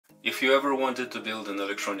If you ever wanted to build an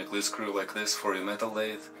electronic lead screw like this for your metal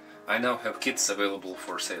lathe, I now have kits available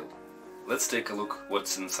for sale. Let's take a look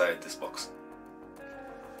what's inside this box.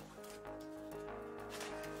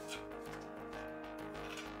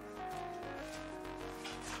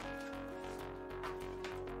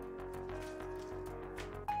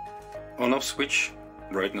 On-off switch,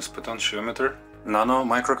 brightness potentiometer, nano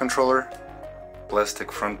microcontroller,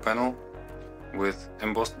 plastic front panel with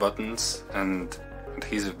embossed buttons and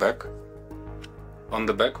adhesive back. On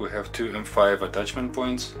the back we have two M5 attachment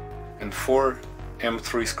points and four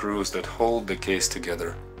M3 screws that hold the case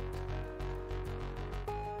together.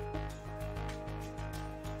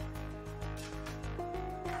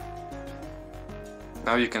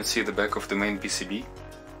 Now you can see the back of the main PCB.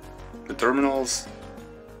 The terminals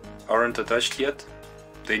aren't attached yet,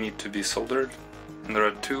 they need to be soldered, and there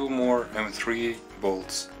are two more M3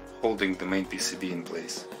 bolts holding the main PCB in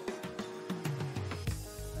place.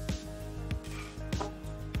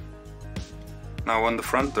 Now on the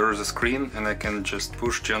front there is a screen and I can just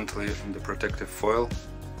push gently on the protective foil.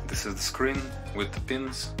 This is the screen with the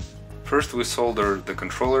pins. First we solder the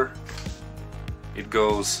controller. It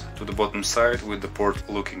goes to the bottom side with the port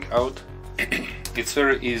looking out. It's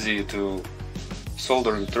very easy to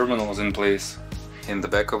solder the terminals in place in the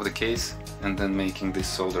back of the case and then making these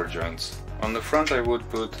solder joints. On the front I would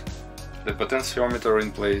put the potentiometer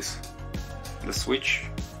in place, the switch,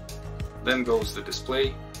 then goes the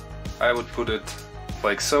display. I would put it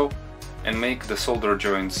like so and make the solder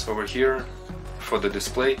joints over here for the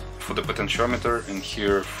display, for the potentiometer, and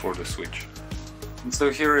here for the switch. And so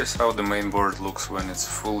here is how the main board looks when it's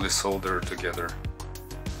fully soldered together.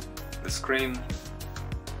 The screen,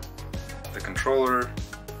 the controller,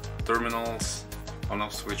 terminals,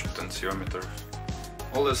 on-off switch, potentiometer.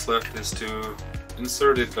 All that's left is to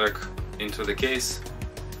insert it back into the case,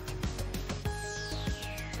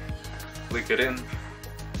 click it in.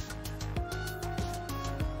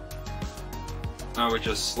 Now we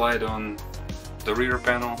just slide on the rear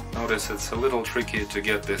panel. Notice it's a little tricky to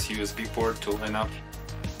get this USB port to line up.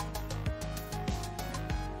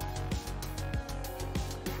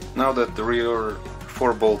 Now that the rear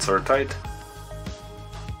four bolts are tight,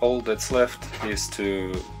 all that's left is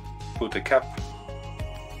to put a cap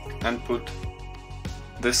and put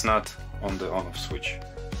this nut on the on-off switch.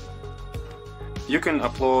 You can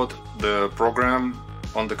upload the program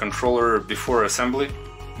on the controller before assembly.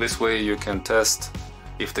 This way you can test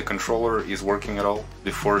if the controller is working at all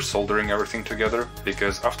before soldering everything together,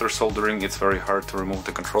 because after soldering it's very hard to remove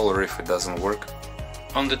the controller if it doesn't work.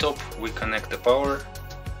 On the top we connect the power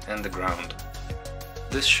and the ground.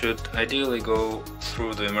 This should ideally go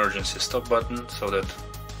through the emergency stop button so that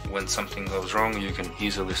when something goes wrong you can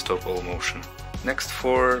easily stop all motion. Next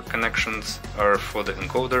four connections are for the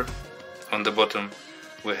encoder. On the bottom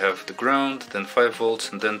we have the ground, then 5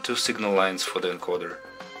 volts and then 2 signal lines for the encoder.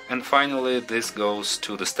 And finally this goes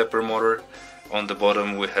to the stepper motor. On the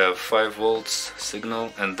bottom we have 5 volts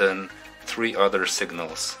signal and then 3 other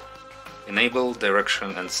signals: enable,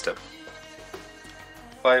 direction and step.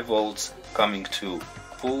 5 volts coming to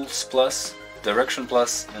pulse plus, direction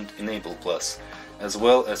plus and enable plus, as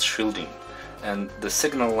well as shielding, and the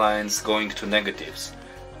signal lines going to negatives.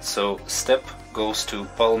 So step goes to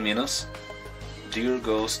pul minus, dir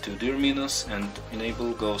goes to dir minus, and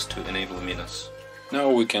enable goes to enable minus. Now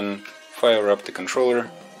we can fire up the controller,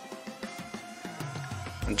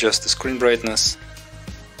 adjust the screen brightness,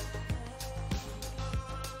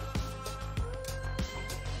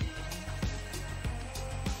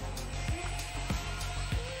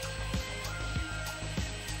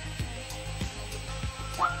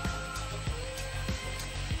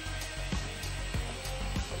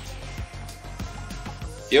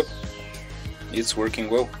 Yep, it's working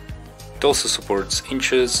well. It also supports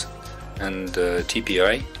inches and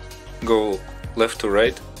TPI. Go left to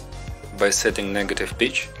right by setting negative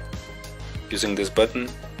pitch using this button.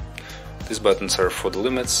 These buttons are for the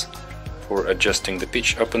limits, for adjusting the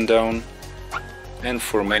pitch up and down, and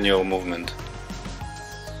for manual movement.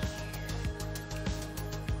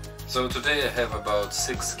 So today I have about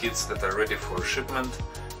 6 kits that are ready for shipment.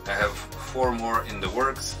 I have 4 more in the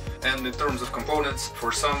works, and in terms of components,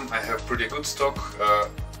 for some I have pretty good stock,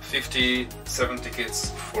 50-70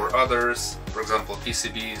 kits. For others, for example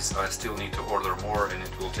PCBs, I still need to order more and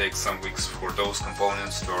it will take some weeks for those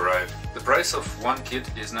components to arrive. The price of one kit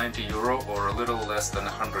is €90 or a little less than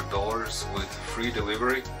 $100 with free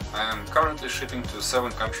delivery. I am currently shipping to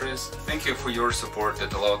 7 countries. Thank you for your support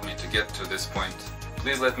that allowed me to get to this point.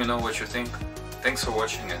 Please let me know what you think. Thanks for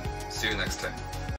watching and see you next time.